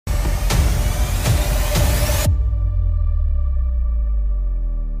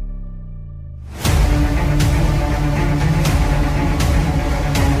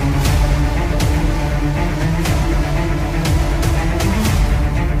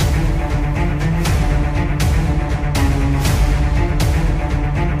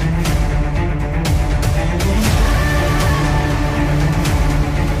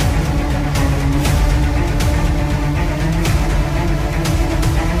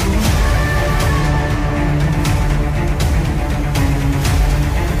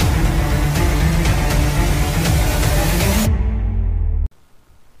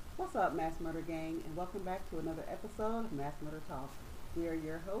episode of Mass Murder Talk. We are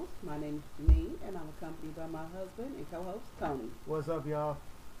your hosts. My name is Janine, and I'm accompanied by my husband and co-host Tony. What's up, y'all?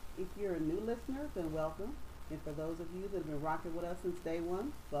 If you're a new listener, then welcome. And for those of you that have been rocking with us since day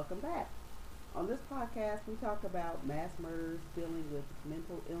one, welcome back. On this podcast, we talk about mass murders dealing with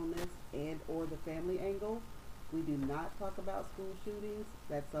mental illness and or the family angle. We do not talk about school shootings.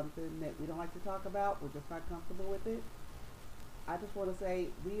 That's something that we don't like to talk about. We're just not comfortable with it. I just want to say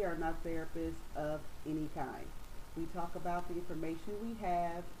we are not therapists of any kind. We talk about the information we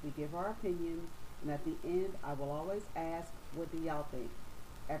have, we give our opinions, and at the end, I will always ask, what do y'all think?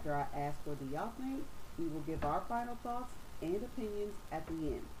 After I ask, what do y'all think, we will give our final thoughts and opinions at the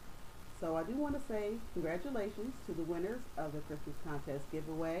end. So I do want to say congratulations to the winners of the Christmas contest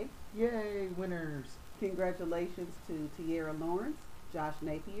giveaway. Yay, winners! Congratulations to Tierra Lawrence, Josh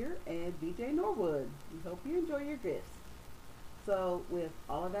Napier, and BJ Norwood. We hope you enjoy your gifts. So with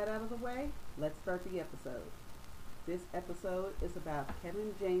all of that out of the way, let's start the episode. This episode is about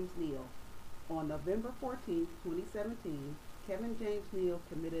Kevin James Neal. On November 14th, 2017, Kevin James Neal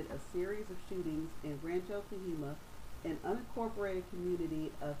committed a series of shootings in Rancho, Tehama, an unincorporated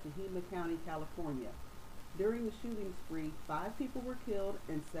community of Tehama County, California. During the shooting spree, 5 people were killed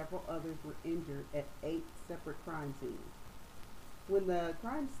and several others were injured at 8 separate crime scenes. When the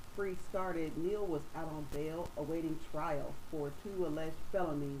crime spree started, Neal was out on bail awaiting trial for 2 alleged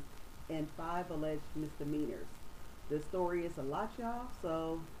felonies and 5 alleged misdemeanors. This story is a lot, y'all,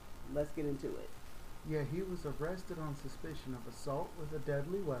 so let's get into it. Yeah, he was arrested on suspicion of assault with a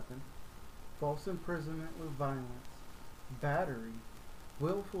deadly weapon, false imprisonment with violence, battery,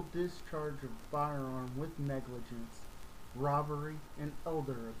 willful discharge of firearm with negligence, robbery, and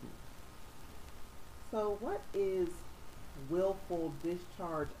elder abuse. So what is willful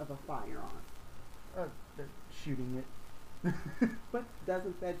discharge of a firearm? They're shooting it. But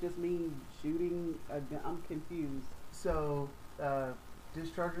doesn't that just mean shooting a gun? I'm confused. So,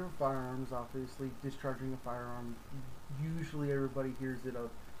 discharge of firearms, obviously, discharging a firearm, usually everybody hears it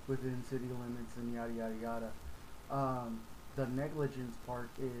within city limits and yada yada yada. The negligence part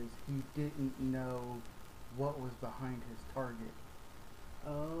is he didn't know what was behind his target.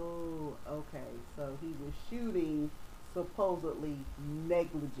 Oh, okay. So he was shooting supposedly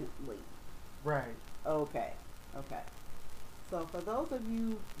negligently. Right. Okay. So for those of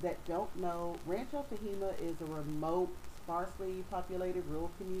you that don't know, Rancho Tehama is a remote, sparsely populated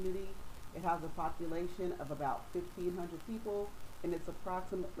rural community. It has a population of about 1,500 people, and it's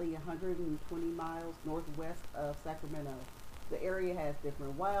approximately 120 miles northwest of Sacramento. The area has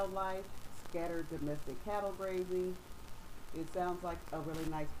different wildlife, scattered domestic cattle grazing. It sounds like a really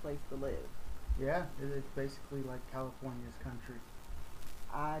nice place to live. Yeah, it's basically like California's country.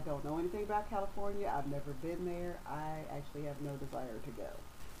 I don't know anything about California. I've never been there. I actually have no desire to go.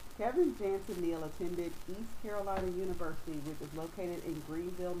 Kevin Jansen Neal attended East Carolina University, which is located in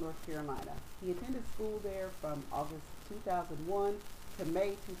Greenville, North Carolina. He attended school there from August 2001 to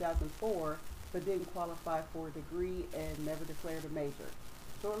May 2004, but didn't qualify for a degree and never declared a major.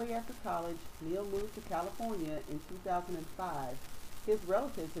 Shortly after college, Neal moved to California in 2005. His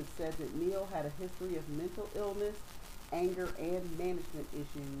relatives had said that Neal had a history of mental illness, anger, and management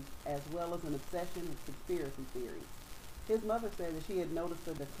issues, as well as an obsession with conspiracy theories. His mother said that she had noticed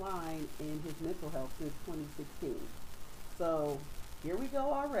a decline in his mental health since 2016. So here we go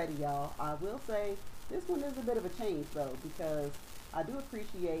already, y'all. I will say this one is a bit of a change, though, because I do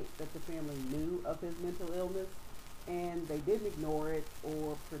appreciate that the family knew of his mental illness and they didn't ignore it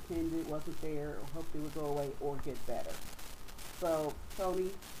or pretend it wasn't there or hoped it would go away or get better. So, Tony,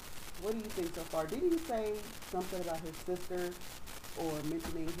 what do you think so far? Didn't you say something about his sister or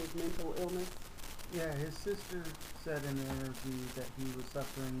mentioning his mental illness? Yeah, his sister said in an interview that he was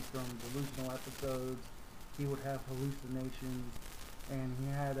suffering from delusional episodes, he would have hallucinations, and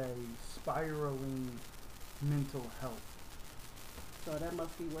he had a spiraling mental health. So that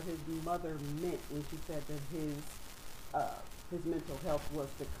must be what his mother meant when she said that his mental health was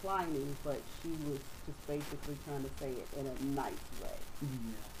declining, but she was just basically trying to say it in a nice way.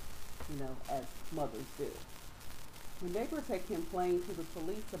 Yeah. You know, as mothers do. The neighbors had complained to the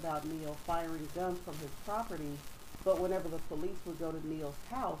police about Neal firing guns from his property, but whenever the police would go to Neal's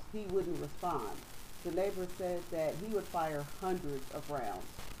house, he wouldn't respond. The neighbors said that he would fire hundreds of rounds.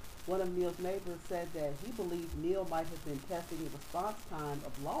 One of Neal's neighbors said that he believed Neal might have been testing the response time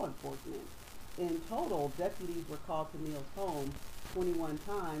of law enforcement. In total, deputies were called to Neal's home 21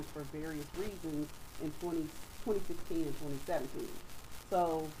 times for various reasons in 2016 and 2017.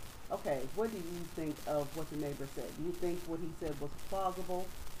 So, okay, what do you think of what the neighbor said? Do you think what he said was plausible?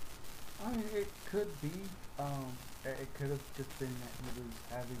 I mean, it could be. It could have just been that he was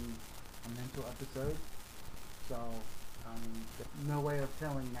having a mental episode. So, no way of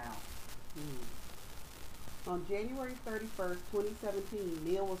telling now. Hmm. On January 31st, 2017,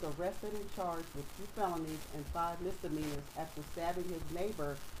 Neal was arrested and charged with 2 felonies and 5 misdemeanors after stabbing his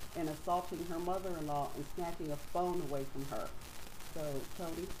neighbor and assaulting her mother-in-law and snatching a phone away from her. So,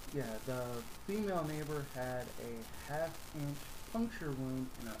 Tony? Yeah, the female neighbor had a half-inch puncture wound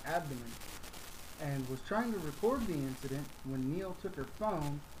in her abdomen and was trying to record the incident when Neal took her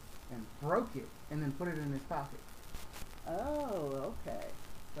phone and broke it and then put it in his pocket. Oh, okay.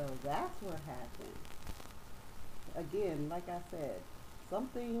 So that's what happened. Again, like I said, some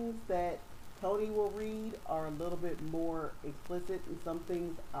things that Tony will read are a little bit more explicit, and some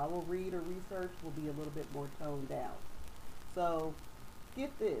things I will read or research will be a little bit more toned down. So,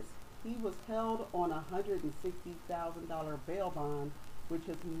 get this. He was held on a $160,000 bail bond, which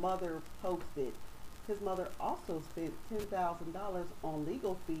his mother posted. His mother also spent $10,000 on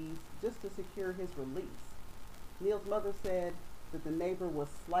legal fees just to secure his release. Neal's mother said that the neighbor was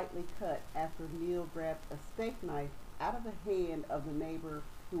slightly cut after Neal grabbed a steak knife out of the hand of the neighbor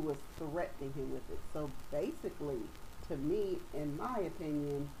who was threatening him with it. So basically, to me, in my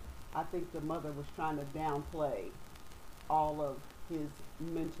opinion, I think the mother was trying to downplay all of his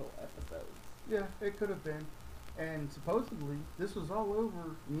mental episodes. Yeah, it could have been. And supposedly, this was all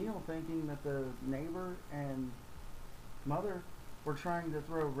over Neal thinking that the neighbor and mother were trying to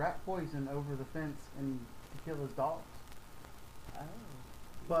throw rat poison over the fence and to kill his dogs. Oh.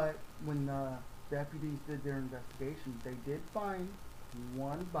 But when deputies did their investigation, they did find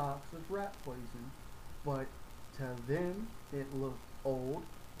one box of rat poison, but to them it looked old,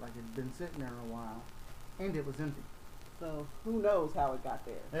 like it had been sitting there a while, and it was empty. So who knows how it got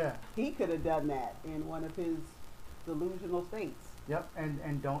there? Yeah. He could have done that in one of his delusional states. Yep.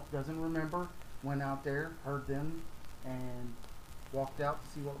 And doesn't remember. Went out there, heard them, and walked out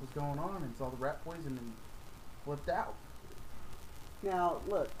to see what was going on, and saw the rat poison and flipped out. Now,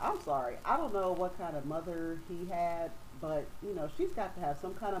 look, I'm sorry. I don't know what kind of mother he had, but, she's got to have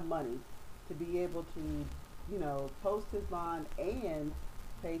some kind of money to be able to, post his bond and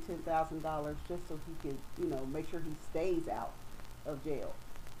pay $10,000 just so he could, make sure he stays out of jail.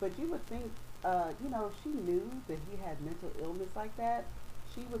 But you would think, she knew that he had mental illness like that.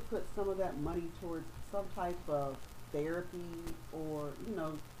 She would put some of that money towards some type of therapy or,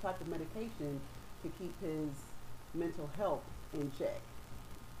 type of medication to keep his mental health in check.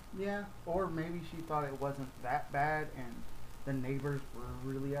 Yeah, or maybe she thought it wasn't that bad and the neighbors were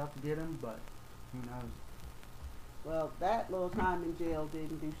really out to get him, but who knows. Well, that little time in jail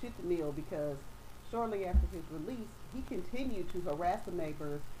didn't do shit to Neal because shortly after his release, he continued to harass the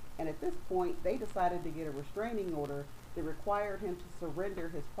neighbors, and at this point, they decided to get a restraining order that required him to surrender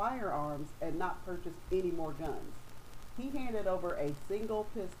his firearms and not purchase any more guns. He handed over a single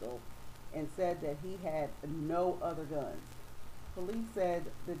pistol and said that he had no other guns. Police said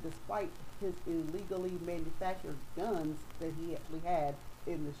that despite his illegally manufactured guns that he actually had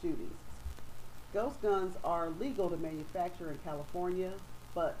in the shootings. Ghost guns are legal to manufacture in California,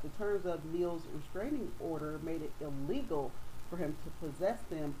 but the terms of Neal's restraining order made it illegal for him to possess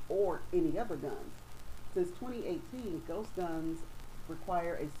them or any other guns. Since 2018, ghost guns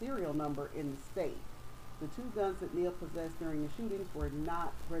require a serial number in the state. The 2 guns that Neal possessed during the shootings were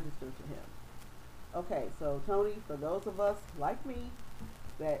not registered to him. Okay, so Tony, for those of us like me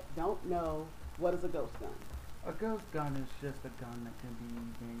that don't know, what is a ghost gun? A ghost gun is just a gun that can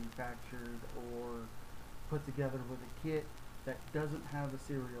be manufactured or put together with a kit that doesn't have a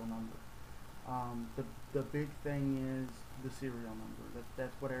serial number. The big thing is the serial number.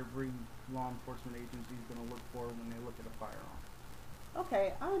 That's what every law enforcement agency is going to look for when they look at a firearm.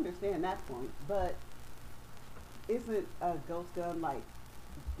 Okay, I understand that point, but isn't a ghost gun like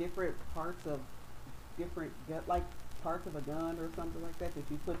different parts of like parts of a gun or something like that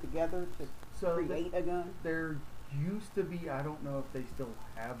you put together to create a gun? There used to be, I don't know if they still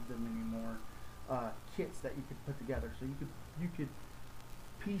have them anymore, kits that you could put together. So you could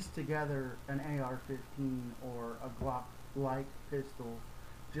piece together an AR-15 or a Glock-like pistol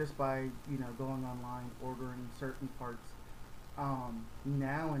just by going online, ordering certain parts.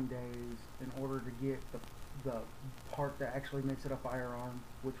 Nowadays, in order to get the part that actually makes it a firearm,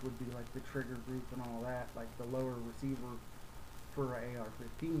 which would be like the trigger group and all that, like the lower receiver for an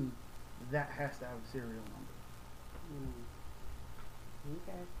AR-15, that has to have a serial number.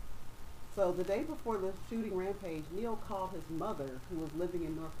 Okay. So the day before the shooting rampage, Neal called his mother, who was living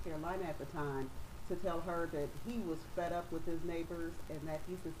in North Carolina at the time, to tell her that he was fed up with his neighbors and that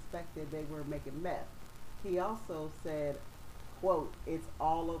he suspected they were making meth. He also said, quote, "It's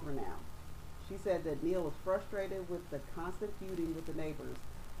all over now." She said that Neal was frustrated with the constant feuding with the neighbors,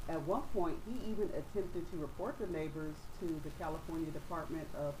 At one point, he even attempted to report the neighbors to the California Department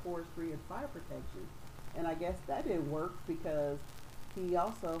of Forestry and Fire Protection. And I guess that didn't work because he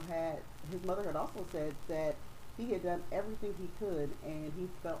also had, his mother had also said that he had done everything he could and he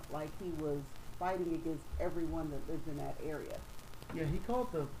felt like he was fighting against everyone that lived in that area. Yeah, he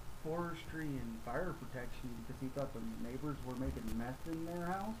called the forestry and fire protection because he thought the neighbors were making meth in their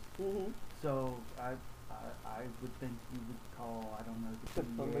house. Mm-hmm. So I would think you would call, I don't know, The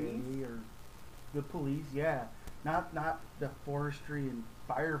the police? PA or the police. Yeah, not the forestry and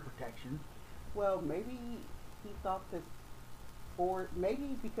fire protection. Well, maybe he thought that, or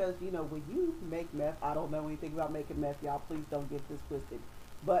maybe because, when you make meth, I don't know anything about making meth, y'all, please don't get this twisted.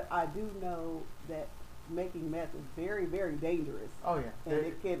 But I do know that making meth is very, very dangerous Oh yeah, and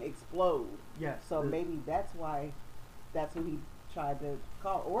it can explode. yes. So maybe that's why, that's who he tried to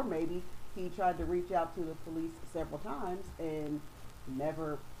call. Or maybe he tried to reach out to the police several times and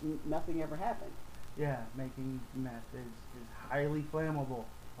nothing ever happened. Yeah, making meth is highly flammable.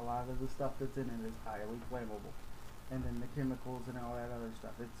 A lot of the stuff that's in it is highly flammable, and then the chemicals and all that other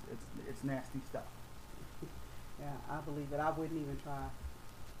stuff. It's nasty stuff. Yeah, I believe it. I wouldn't even try.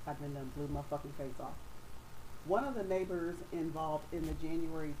 I'd been done blew my fucking face off. One of the neighbors involved in the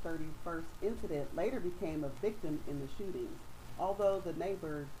January 31st incident later became a victim in the shootings. Although the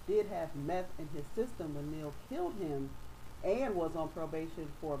neighbor did have meth in his system when Neil killed him and was on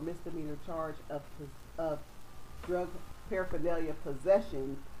probation for a misdemeanor charge of drug paraphernalia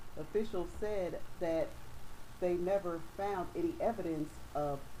possession, officials said that they never found any evidence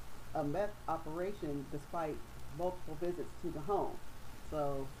of a meth operation despite multiple visits to the home.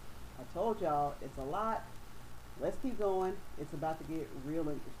 So I told y'all it's a lot. Let's keep going. It's about to get real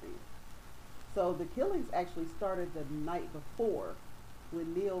interesting. So the killings actually started the night before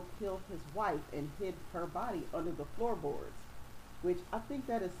when Neil killed his wife and hid her body under the floorboards, which I think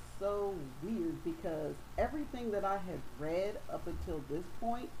that is so weird because everything that I had read up until this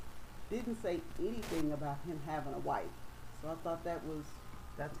point didn't say anything about him having a wife. So I thought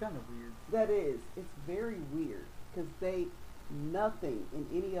That's kind of weird. it's very weird because nothing in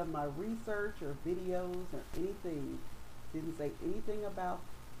any of my research or videos or anything didn't say anything about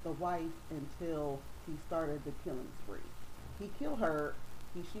the wife until he started the killing spree. He killed her.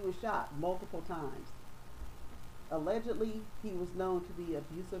 She was shot multiple times. Allegedly, he was known to be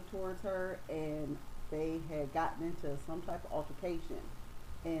abusive towards her, and they had gotten into some type of altercation,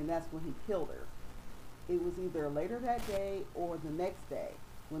 and that's when he killed her. It was either later that day or the next day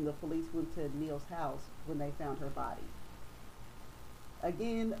when the police went to Neil's house when they found her body.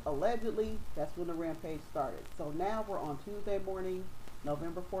 Again, allegedly, that's when the rampage started. So now we're on Tuesday morning,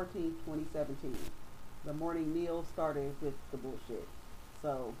 November 14th, 2017. The morning Neil started with the bullshit.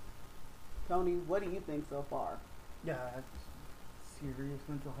 So, Tony, what do you think so far? Yeah, serious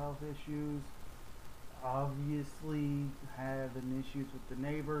mental health issues. Obviously, having issues with the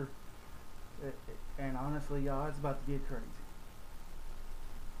neighbor. And honestly, y'all, it's about to get crazy.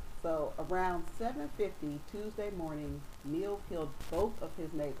 So, around 7:50 Tuesday morning, Neil killed both of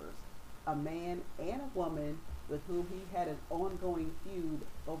his neighbors, a man and a woman with whom he had an ongoing feud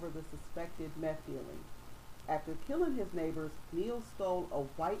over the suspected meth dealing. After killing his neighbors, Neil stole a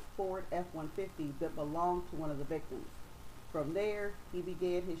white Ford F-150 that belonged to one of the victims. From there, he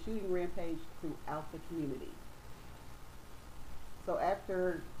began his shooting rampage throughout the community. So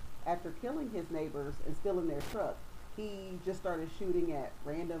after killing his neighbors and stealing their truck, he just started shooting at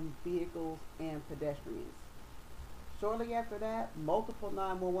random vehicles and pedestrians. Shortly after that, multiple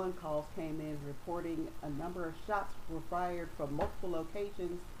 911 calls came in reporting a number of shots were fired from multiple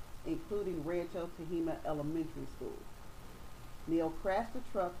locations, including Rancho Tehama Elementary School. Neil crashed the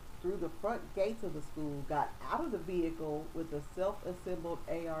truck through the front gates of the school, got out of the vehicle with a self-assembled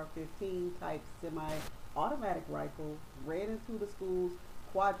AR-15 type semi-automatic rifle, ran into the school's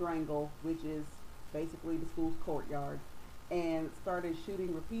quadrangle, which is basically the school's courtyard, and started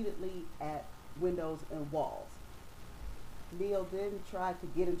shooting repeatedly at windows and walls. Neil then tried to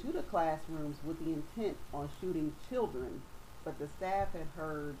get into the classrooms with the intent on shooting children, but the staff had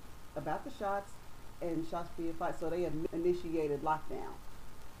heard about the shots and shots being fired, so they initiated lockdown.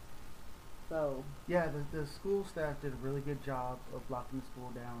 So Yeah, the school staff did a really good job of locking the school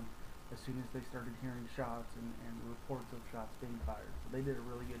down as soon as they started hearing shots and reports of shots being fired. So they did a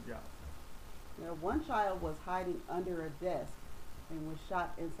really good job. one child was hiding under a desk and was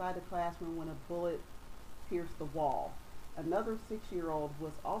shot inside the classroom when a bullet pierced the wall. Another 6-year-old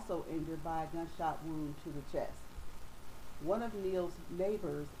was also injured by a gunshot wound to the chest. One of Neil's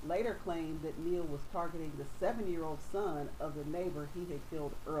neighbors later claimed that Neil was targeting the 7-year-old son of the neighbor he had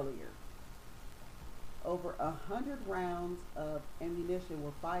killed earlier. Over 100 rounds of ammunition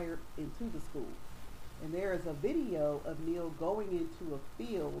were fired into the school. And there is a video of Neil going into a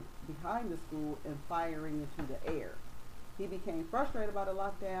field behind the school and firing into the air. He became frustrated by the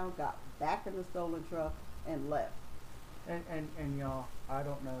lockdown, got back in the stolen truck, and left. And y'all, I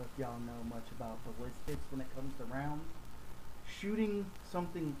don't know if y'all know much about ballistics when it comes to rounds. Shooting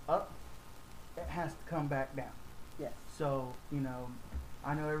something up, it has to come back down. Yes. So,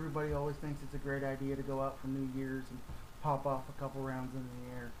 I know everybody always thinks it's a great idea to go out for New Year's and pop off a couple rounds in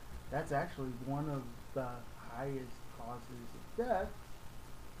the air. That's actually one of the highest causes of death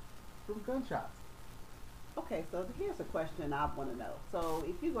from gunshots. Okay, so here's a question I want to know. So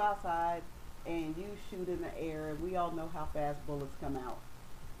if you go outside and you shoot in the air, and we all know how fast bullets come out.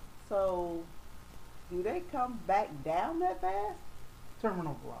 So do they come back down that fast?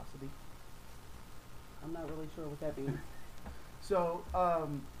 Terminal velocity. I'm not really sure what that means. So,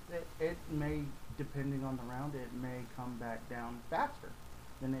 it may, depending on the round, it may come back down faster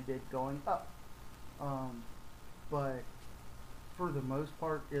than it did going up. But for the most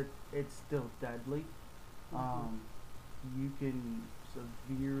part, it's still deadly. Mhm. You can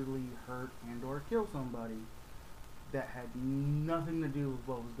severely hurt and or kill somebody that had nothing to do with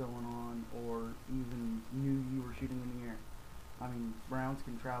what was going on or even knew you were shooting in the air. I mean, rounds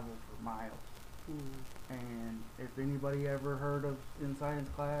can travel for miles. And if anybody ever heard of in science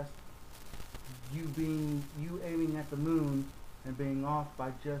class, you aiming at the moon and being off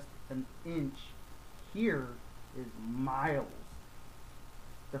by just an inch here is miles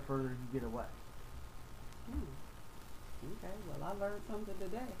the further you get away. Okay, well, I learned something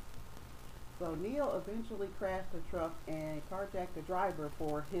today. So Neil eventually crashed a truck and carjacked the driver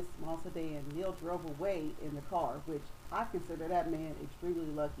for his small sedan. Neil drove away in the car, which I consider that man extremely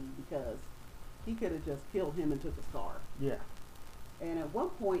lucky because he could have just killed him and took his car. Yeah. And at one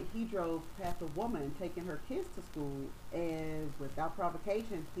point, he drove past a woman taking her kids to school, and without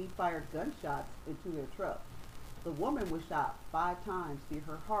provocation, he fired gunshots into their truck. The woman was shot 5 times near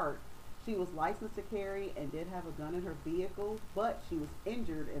her heart. She was licensed to carry and did have a gun in her vehicle, but she was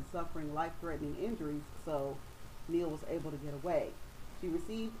injured and suffering life-threatening injuries, so Neil was able to get away. She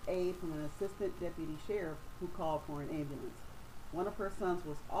received aid from an assistant deputy sheriff who called for an ambulance. One of her sons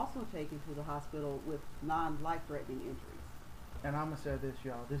was also taken to the hospital with non-life-threatening injuries. And I'm going to say this,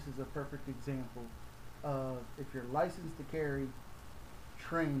 y'all. This is a perfect example of if you're licensed to carry,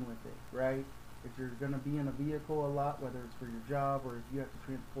 train with it, right? If you're going to be in a vehicle a lot, whether it's for your job or if you have to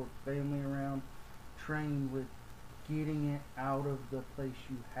transport the family around, train with getting it out of the place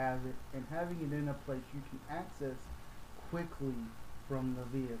you have it and having it in a place you can access quickly from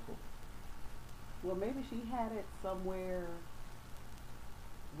the vehicle. Well, maybe she had it somewhere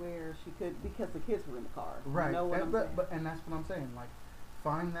where she could, because the kids were in the car. Right. You know what I'm saying? And that's what I'm saying. Like,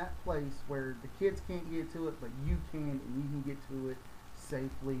 find that place where the kids can't get to it, but you can, and you can get to it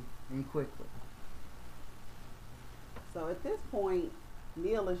safely and quickly. So at this point,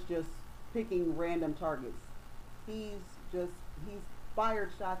 Neil is just picking random targets. He's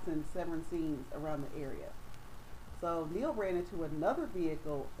fired shots in several scenes around the area. So Neil ran into another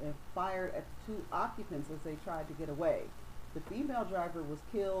vehicle and fired at the 2 occupants as they tried to get away. The female driver was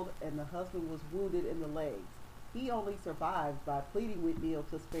killed and the husband was wounded in the legs. He only survived by pleading with Neil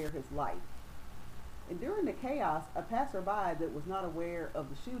to spare his life. And during the chaos, a passerby that was not aware of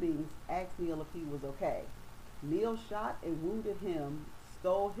the shootings asked Neil if he was okay. Neil shot and wounded him,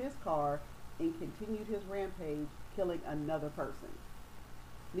 stole his car, and continued his rampage, killing another person.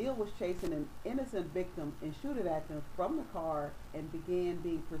 Neil was chasing an innocent victim and shooting at them from the car and began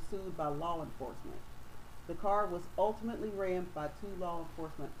being pursued by law enforcement. The car was ultimately rammed by 2 law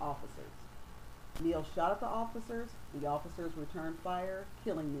enforcement officers. Neil shot at the officers. The officers returned fire,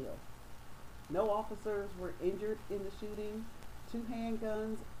 killing Neil. No officers were injured in the shooting. 2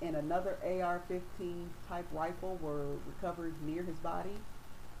 handguns and another AR-15 type rifle were recovered near his body.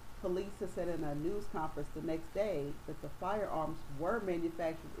 Police have said in a news conference the next day that the firearms were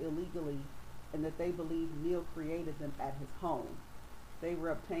manufactured illegally and that they believe Neil created them at his home. They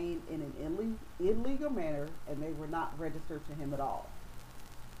were obtained in an illegal manner and they were not registered to him at all.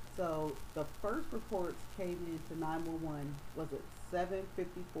 So the first reports came into 911 was at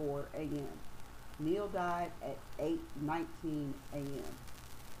 7:54 a.m. Neil died at 8:19 a.m.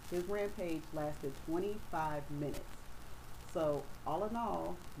 His rampage lasted 25 minutes. So all in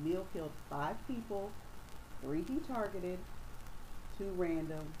all, Neil killed 5 people, 3 he targeted, 2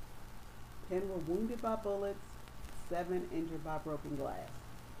 random, 10 were wounded by bullets, 7 injured by broken glass.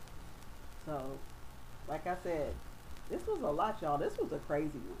 So, like I said, this was a lot, y'all. This was a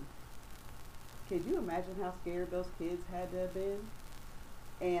crazy one. Could you imagine how scared those kids had to have been?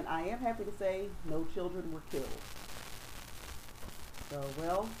 And I am happy to say no children were killed. So,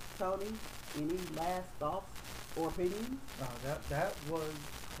 well, Tony, any last thoughts or opinions? That was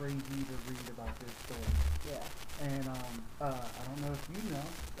crazy to read about this story. Yeah. And I don't know if you know,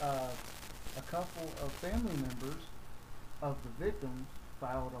 a couple of family members of the victims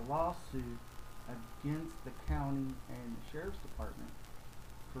filed a lawsuit against the county and the sheriff's department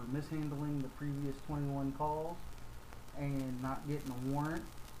for mishandling the previous 21 calls and not getting a warrant,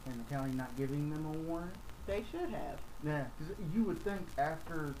 and the county not giving them a warrant. They should have. Yeah, because you would think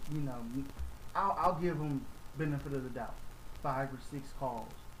after, I'll give them benefit of the doubt. 5 or 6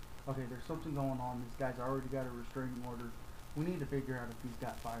 calls. Okay, there's something going on. This guy's already got a restraining order. We need to figure out if he's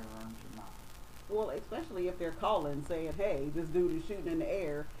got firearms or not. Well, especially if they're calling saying, hey, this dude is shooting in the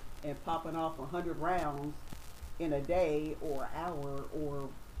air and popping off 100 rounds in a day or hour or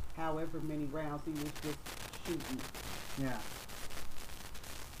however many rounds he was just shooting. Yeah.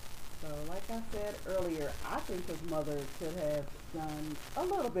 So, like I said earlier, I think his mother could have done a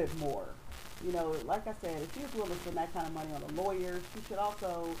little bit more. You know, like I said, if she was willing to spend that kind of money on a lawyer, she should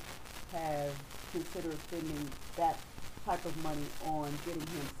also have considered spending that type of money on getting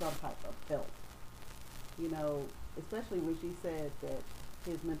him some type of help. You know, especially when she said that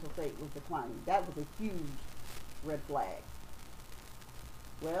his mental state was declining. That was a huge red flag.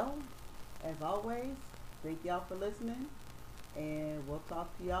 Well, as always, thank y'all for listening, and we'll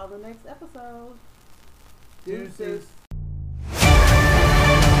talk to y'all in the next episode. Deuces.